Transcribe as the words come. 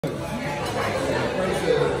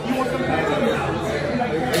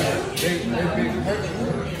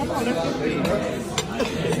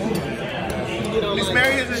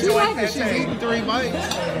enjoying pate. She's eating 3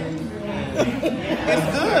 bites.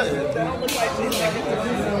 It's good.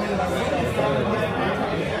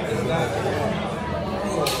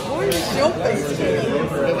 Where's your face?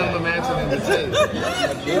 Because I'm imagining the taste.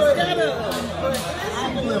 It's got a...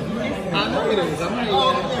 I know it is. I'm not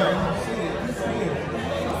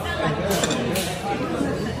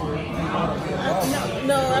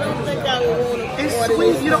No, I don't think I would want to. It's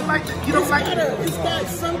sweet. You don't like it. You don't like it. It's got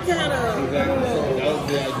some kind of. I don't know.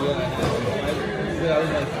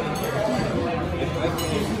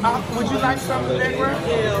 Would you like some of that, bro?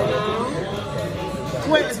 Hell no.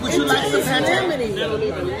 Wait, would you like some pate? Lemony.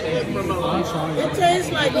 It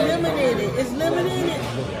tastes like lemon in it. Is lemon in it?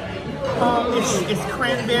 It's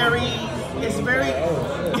cranberry. It's very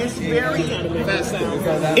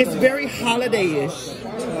holiday-ish.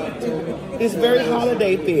 It's very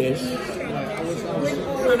holiday fish.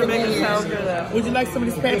 Would you like some of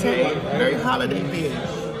this pate? Very holiday fish.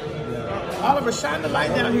 Oliver, shine the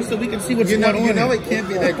light down here so we can see what's going on. You know it can't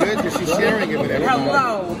be that good because she's sharing it with everyone.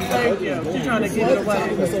 Hello, thank you. She's trying to give it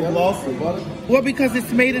away. Well, because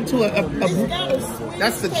it's made into a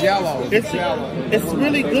that's the jello. It's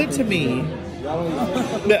really good to me.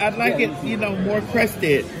 But I'd like it, you know, more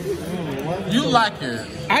crusted. You like it?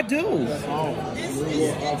 I do.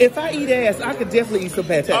 If I eat ass, I could definitely eat some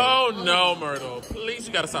pate. Oh no, Myrtle! Please,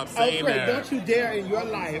 you gotta stop saying that. Don't you dare in your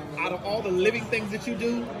life, out of all the living things that you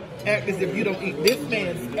do, act as if you don't eat this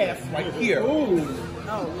man's ass right here. Ooh.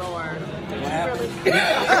 Oh Lord. What happened?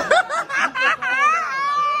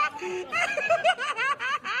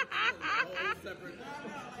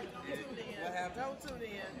 Don't tune in.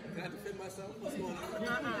 I have to fit myself. What's going on?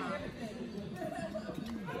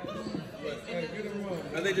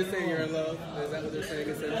 Are they just saying you're in love? Is that what they're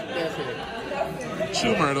saying?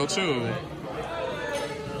 Chew, Myrtle, chew.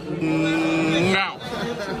 Now.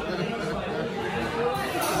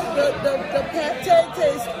 The pate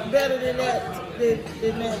tastes better than that.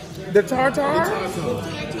 The tartare? The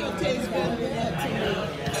tartare tastes better than that to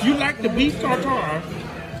me. You like the beef tartare?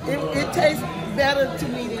 It tastes better to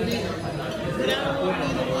me than that. But I don't want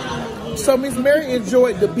either one. So Miss Mary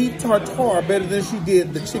enjoyed the beef tartare better than she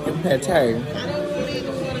did the chicken pate. I don't want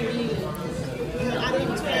either one of these. I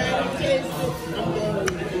didn't try to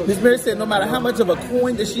taste it. Miss Mary said no matter how much of a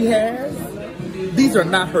coin that she has, these are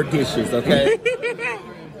not her dishes, okay?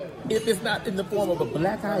 If it's not in the form of a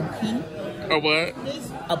black-eyed pea. A what?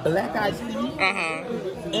 A black-eyed pea. Uh-huh.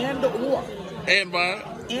 And or. And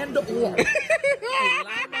what? And or.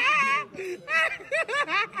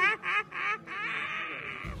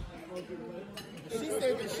 She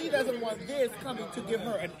said that she doesn't want this coming to give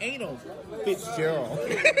her an anal Fitzgerald.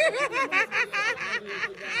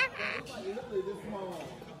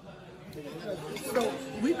 So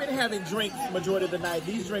we've been having drinks majority of the night.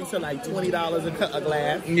 These drinks are like $20 a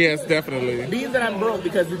glass. Yes, definitely. Being that I'm broke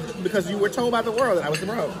because you were told by the world that I was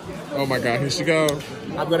broke. Oh my God, here she goes.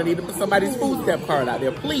 I'm gonna need to put somebody's food stamp card out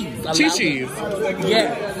there, please. Chi-Chi's.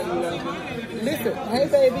 Yes. Listen, hey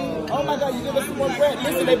baby. Oh my God, you give us some more bread.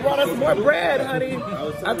 Listen, they brought us more bread, honey.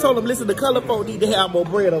 I told them, listen, the color folk need to have more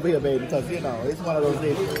bread over here, baby, because you know it's one of those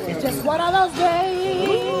days. It's just one of those days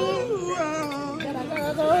that I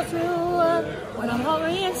gotta go through when I'm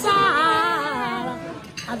hungry inside.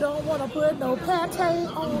 I don't want to put no pate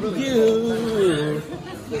on you.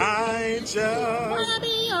 I just wanna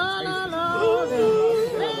be all alone.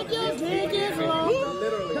 Make your drink is long.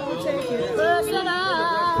 Don't take it personal.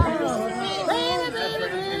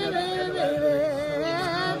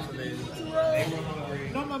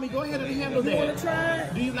 No, mommy, go ahead and handle that. You want to try?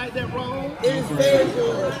 Do you like that roll? It's very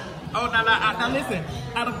good. Oh, now listen.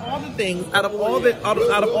 Out of all the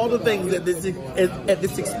things at this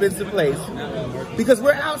expensive place, because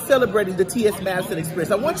we're out celebrating the T.S. Madison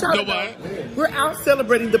experience. I want y'all to know we're out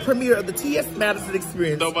celebrating the premiere of the T.S. Madison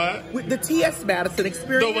experience. The what? With the T.S. Madison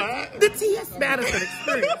experience. The what? The T.S. Madison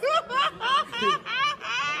experience.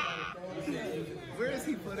 Where is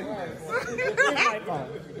he putting this? My phone.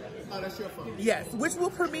 Oh, that's your phone. Yes, which will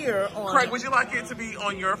premiere on... Craig, would you like it to be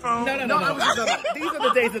on your phone? No. These are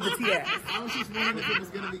the days of the TS. I was just wondering if it was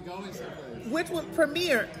going to be going someplace. Which will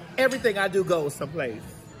premiere Everything I Do Goes Someplace.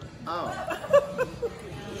 Oh.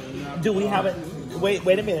 Do we have it?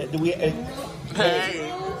 Wait a minute. Do we... Hey.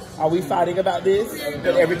 Are we fighting about this?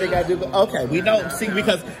 That Everything I Do Goes... Okay, we know. See,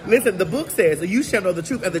 because, listen, the book says, you shall know the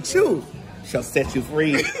truth, and the truth shall set you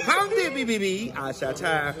free. How did BBB? I shall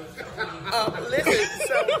try. Listen,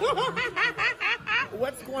 so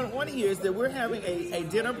what's going on here is that we're having a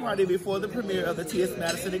dinner party before the premiere of the T.S.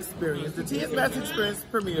 Madison Experience. The T.S. Madison Experience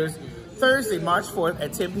premieres Thursday, March 4th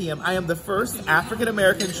at 10 p.m. I am the first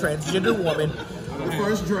African-American transgender woman The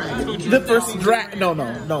first dragon. The first dragon.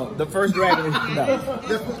 No. The first dragon is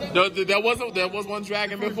no. There was one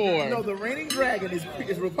dragon before. No, the reigning dragon is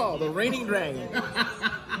RuPaul. The reigning dragon.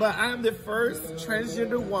 But I'm the first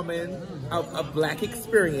transgender woman of black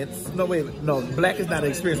experience. No, wait, no, black is not an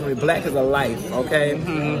experience. I mean, black is a life, okay?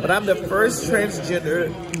 But I'm the first transgender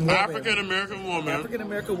woman,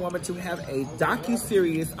 African-American woman to have a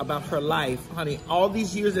docu-series about her life. Honey, all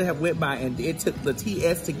these years that have went by, and it took the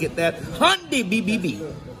TS to get that. Honey, BBB.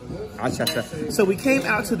 So we came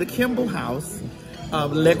out to the Kimboll house.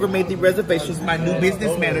 Legra made the reservations. My new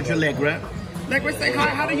business manager, Legra. Legra, say hi.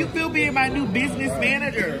 How do you feel being my new business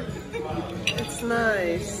manager? It's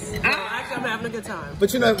nice. Actually, I'm having a good time.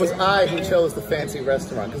 But you know, it was I who chose the fancy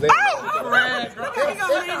restaurant because they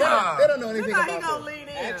don't know anything about it.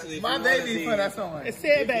 Actually, My baby put us on. It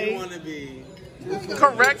said, babe.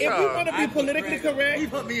 correct If we want to be politically correct, He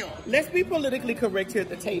put me on. let's be politically correct here at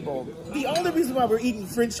the table. The only reason why we're eating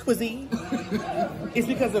French cuisine is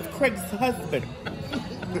because of Craig's husband.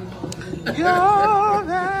 I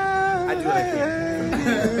do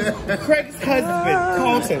like Craig's husband,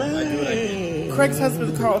 Carlton. Craig's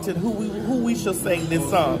husband, Carlton, who we shall sing this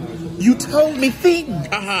song. You told me things.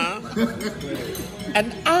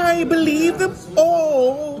 And I believe them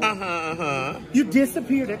all. You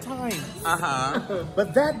disappeared at times.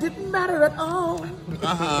 But that didn't matter at all.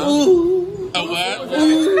 Ooh. A what?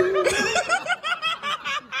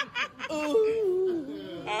 Ooh.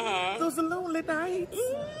 Those lonely nights.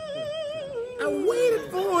 I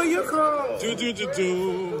waited for your call. Do.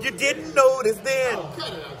 You didn't notice then.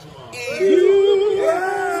 You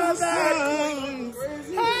were that queen.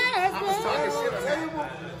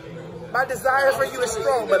 My desire for you is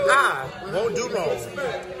strong, but I won't do wrong.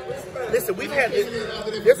 Listen, we've had this.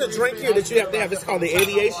 There's a drink here that you have to have. It's called the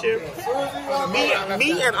aviation.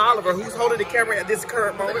 Me and Oliver, who's holding the camera at this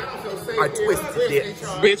current moment, are twisted dicks.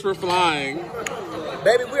 Bitch, we're flying.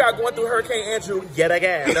 Baby, we are going through Hurricane Andrew yet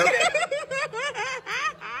again. Okay?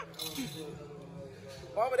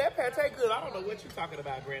 Mama, that pate good. I don't know what you're talking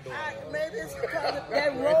about, granddaughter. Maybe it's because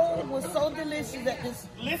that roll was so delicious at this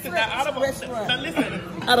restaurant.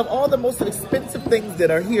 Out of all the most expensive things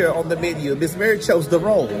that are here on the menu, Miss Mary chose the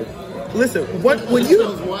roll. Listen,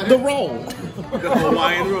 the roll. The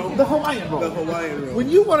Hawaiian roll. The Hawaiian roll. The Hawaiian roll. When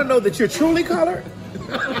you want to know that you're truly colored,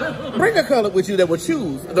 bring a color with you that will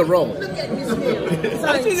choose the roll. Look at Miss Mary.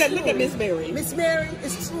 Look at Miss Mary. Miss Mary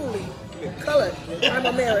is truly colored. I'm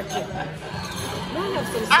American. I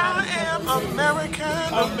am American.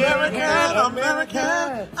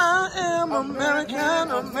 I am American.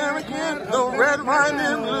 The red, white,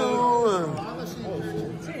 and blue.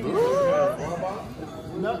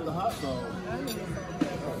 Not the hot dog.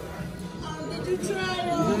 Did you try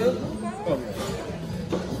it?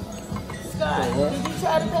 Scott, did you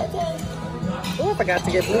try the pate? Oh, I forgot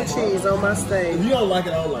to get blue cheese on my steak. If you don't like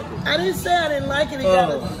it, I don't like it. I didn't say I didn't like it. I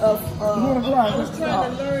was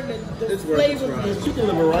trying to learn the flavor. It's chicken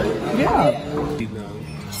liver, right? Yeah.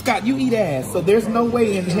 Scott, you eat ass, so there's no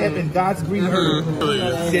way in heaven, God's green earth,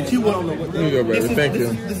 that you won't know what Here you go, baby. Thank you.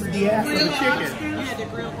 This is the ass of the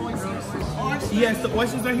chicken. Yes, the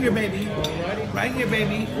oysters are here, baby. Right here,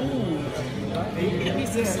 baby. Ooh.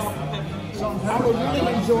 Yes. I would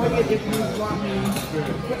really enjoy it if you brought me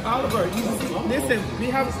Oliver. Listen, we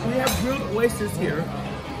have grilled oysters here.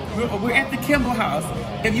 We're at the Kimboll house.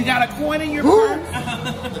 If you got a coin in your purse,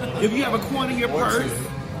 if you have a coin in your purse,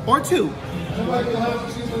 or two,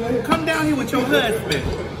 come down here with your husband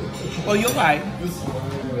or your wife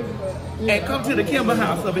and come to the Kimboll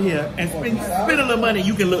house over here and spend a little money.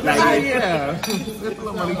 You can look like this. Yeah.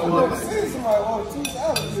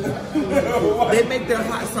 They make their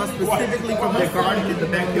hot sauce specifically from their garden in the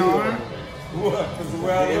backyard.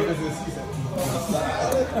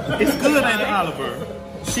 It's good, ain't it, Oliver?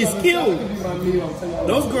 She's cute.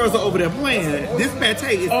 Those girls are over there playing. This pate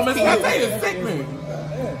is Miss Pate is sick, man.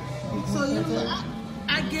 So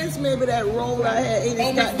I guess maybe that roll I had ate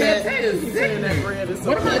it got that.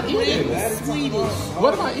 What am I eating? Swedish.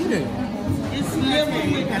 What am I eating? It's liver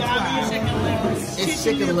with chicken liver. It's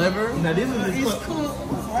chicken liver? Now this is It's cooked.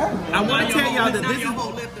 I want to tell y'all that this is.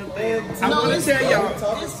 I want to tell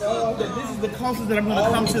y'all that this is the closest that I'm going to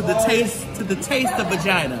come to the taste of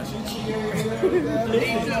vagina.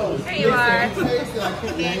 There you are.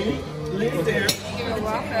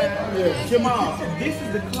 Jamal, this is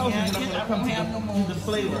the closest that I'm going to come to the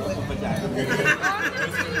flavor of vagina.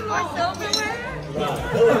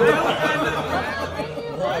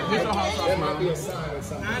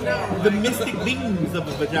 The mystic beams of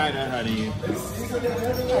a vagina, honey.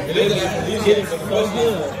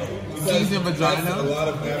 Seasoned vagina. A lot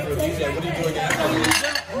of effort. He's like, what are you doing?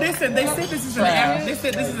 Listen, they said this is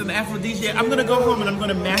an aphrodisiac. I'm gonna go home and I'm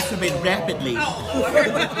gonna masturbate rapidly.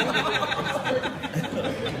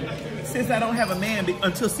 Since I don't have a man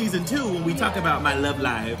until season 2, when we talk about my love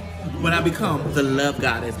life, when I become the love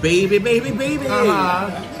goddess, baby, baby, baby.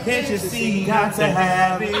 Can't you see? Got to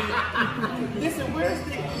have it. Listen, where's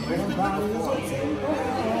the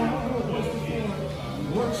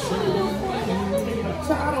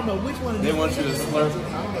I don't know which one. They want you to slurp.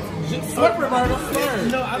 Slurper Myrtle slur.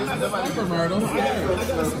 No, I'm not. Slurper Myrtle slur.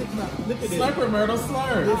 Look at this. Slurper Myrtle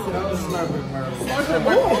slur. Slurper Myrtle. Slurper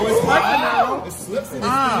Myrtle. It's Myrtle. It slips in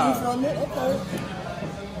From it, okay.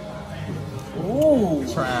 Ooh.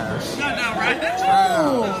 Trash. Not right.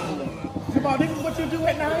 Trash. Come on, this is what you do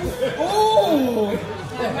at night. Ooh.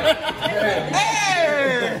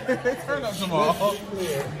 Hey! Turn up, Jamal.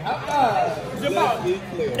 Jamal,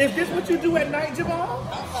 is this what you do at night, Jamal?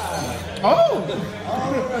 Oh.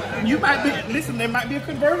 You might be, listen, there might be a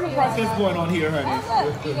conversion process going on here, honey.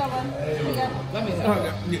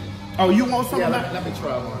 Oh, you want some of that? Let me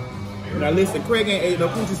try one. Now listen, Craig ain't ate no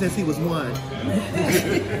coochie since he was 1.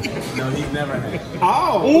 No, he's never had.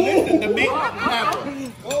 Oh, listen, the big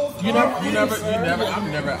I've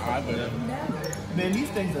never either. Man, these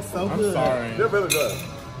things are so I'm good. sorry. They're really good.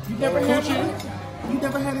 You never had one? You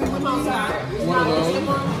never had any one of those? One of those.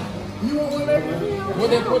 You want one of those? What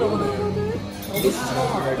they put on there? It's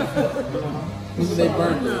charred. This is they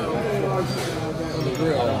burned it on the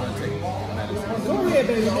grill. Go ahead,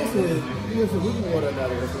 baby. Listen, we can order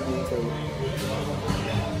another one if we need to.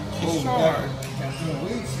 It's charred.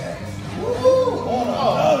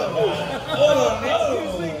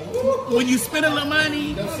 When you spend a little money,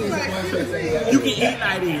 you can eat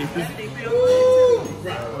like this. Oh,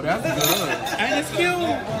 that's good. And it's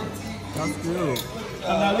cute. That's good.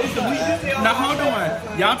 Now listen, now hold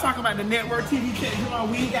on. Y'all talk about the network TV check. Come on,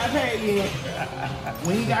 we ain't got paid yet.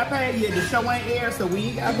 We ain't got paid yet. The show ain't aired, so we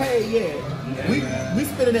ain't got paid yet. We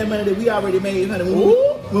spending that money that we already made, honey,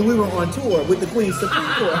 when we were on tour with the Queen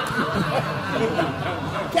Supreme Court.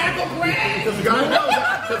 Cackle Brand! Because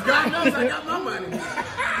God knows I got my money.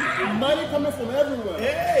 Money coming from everywhere.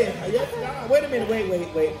 Hey, yes, God. Wait a minute, wait.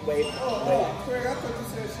 Craig, I thought you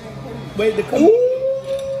said she ain't paid. Wait, the Queen.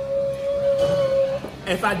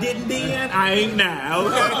 If I didn't then, I ain't now,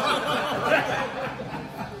 okay?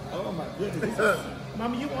 Oh my goodness.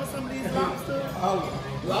 Mama, you want some of these lobsters?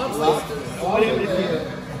 Lobster. Whatever it is.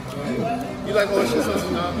 You like oyster sauce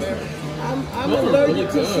and not there? I'm allergic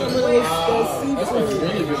to some of those seafood.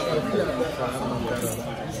 Really good.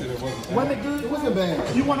 Wasn't it good? Wasn't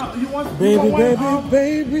bad. You want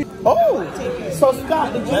Baby. Oh, so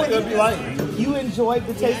Scott, did That's gonna be like. you enjoyed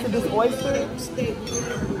the taste of this oyster?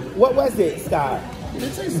 What was it, Scott?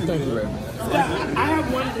 It tastes good. Scott, I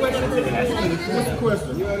have one question to ask you. What's the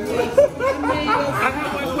question? I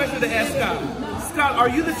have one question to ask Scott. Scott, are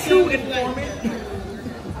you the true informant?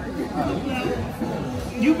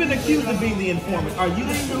 You've been accused of being the informant. Are you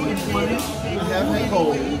the true informant? I have a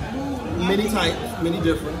hole. Many types, many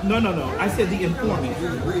different. No. I said the informant.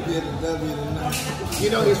 You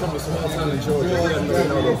know he's from a small town in Georgia. He doesn't really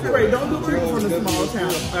know those people. Ray, don't do people from the small town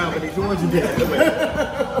of Albany, Georgia.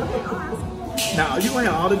 Now, you gonna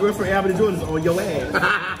have all the girls from Albany, Georgia on your ass.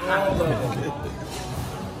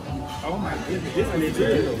 Oh my goodness, this is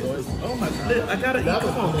legit. Oh my goodness, I gotta eat.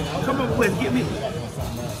 Come on, Quest, get me.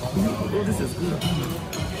 Oh, this is good.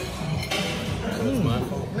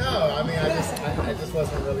 No, I mean, I just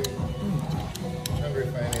wasn't really hungry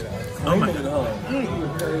for any of that. Oh my God.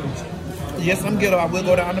 Yes, I'm ghetto. I will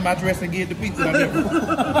go down to my dress and get the pizza.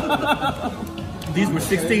 These were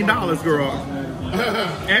 $16, girl.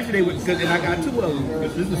 Actually, they were, and I got 2 of them.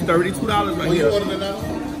 This is $32 right When here. you ordered it now?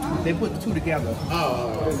 They put the 2 together.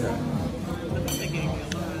 Oh, okay.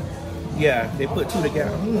 Yeah, they put 2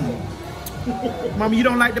 together. Mama, you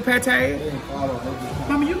don't like the pate?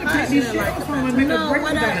 Mama, you can take these shit off and make a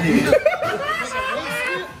breakfast out of it.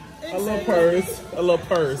 A little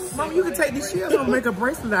purse. Mama, you can take these shells and make a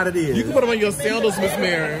bracelet out of this. You can put them on your sandals, Miss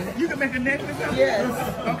Mary. You can make a necklace out of it? Yes.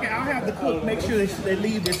 Okay, I'll have the cook make sure they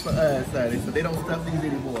leave this for us, honey, so they don't stuff these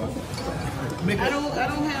anymore. I don't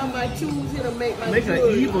have my tools here to make my Make an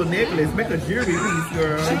jewelry. evil necklace, make a jewelry piece,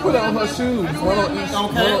 girl. She put it on her shoes. One on each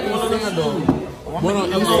sandal. One on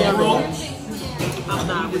each sandal. No,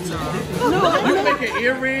 You can make an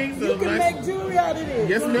earring. you can make jewelry out of this.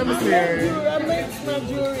 Yes, ma'am, Miss Mary. I make my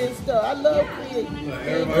jewelry and stuff. I love creating.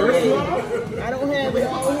 I don't have it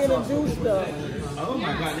all here to do stuff. Oh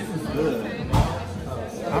my God, this is good.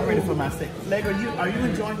 I'm ready for my second. Leg, are you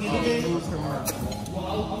enjoying anything?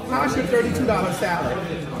 How's your $32 salad?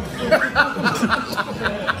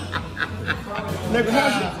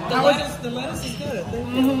 The lettuce is good.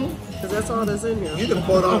 Because that's all that's in here. You can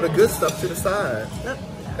put all the good stuff to the side.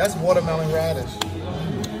 That's watermelon radish.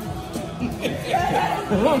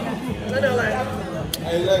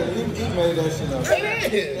 Hey, look, he made that shit up.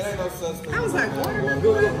 It is. There ain't no such thing. I was like, watermelon?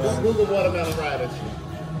 Google watermelon radish.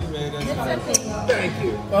 He made that shit up. Thank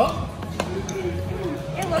you. Oh.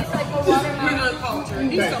 It looks like a watermelon. We're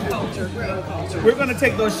uncultured. He's so cultured. We're uncultured. We're gonna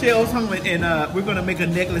take those shells home and we're gonna make a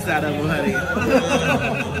necklace out of them, honey.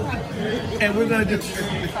 And we're gonna do.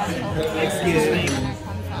 Excuse me.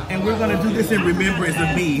 And we're gonna do this in remembrance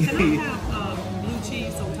of me. Blue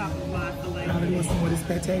cheese on top of my filet.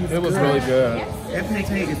 It was really good. That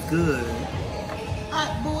pate is good.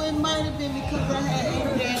 Boy, it might have been because I had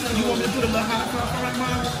eaten You want me to put a little hot sauce on it,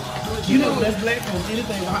 Mom? You know, that's black on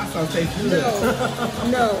anything with hot sauce tastes good.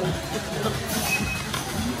 No.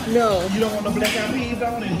 You don't want the black eyed peas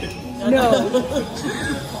on it? No.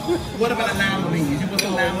 What about lima beans? You want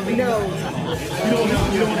some lima beans? No. You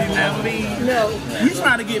don't want any lima beans? No. You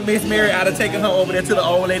trying to get Miss Mary out of taking her over there to the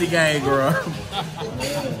old lady gang, girl.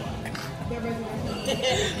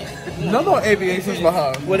 No more aviations for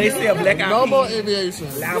her. Well, they sell black eyed peas. No more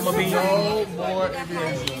aviations. Lima beans. No more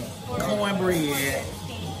aviations. Cornbread.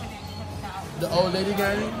 The old lady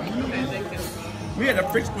gang? We had a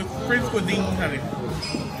French cuisine, honey.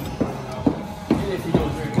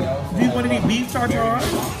 Do you want any beef tartare?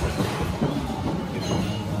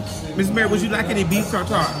 Miss Mary, would you like any beef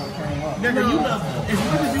tartare? Nigga, you love, as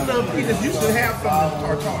much as you love pizzas, you should have some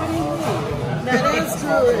tartare. Now that's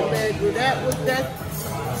true, baby.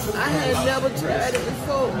 I had never tried it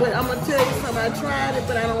before, but I'm gonna tell you something. I tried it,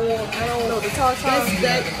 but I don't know the tartare.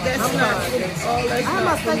 That's not all that's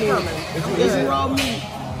not for me. It's raw meat.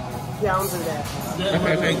 Yeah, I don't do that.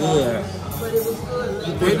 Okay, good. But it was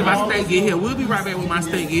good. Wait till my steak get here. We'll be right back when my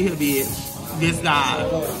steak get here, bitch. Yes,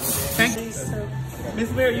 God. Thank you. Miss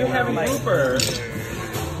Mary, you're having grouper.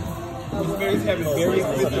 Miss Mary's having very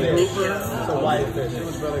crispy grouper. It's a white fish. It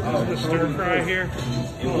was really good. The stir fry here.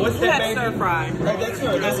 What's that, baby? Stir fry. That's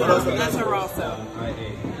her. That's her also.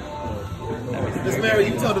 Miss Mary,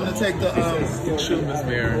 you told him to take the Shoot, Miss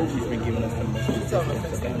Mary. She's been giving us some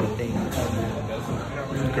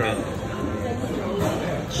Girl.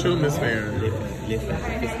 Shoot, Miss Mary. It's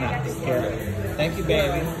not scary. Thank you,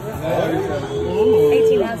 baby.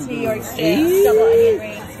 18 ounce New York strip, double onion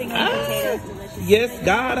rings, finger potatoes, delicious. Yes,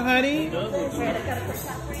 God, honey.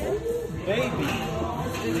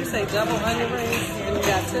 Did you say double onion rings? And you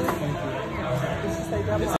got two? Did you say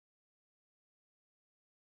double?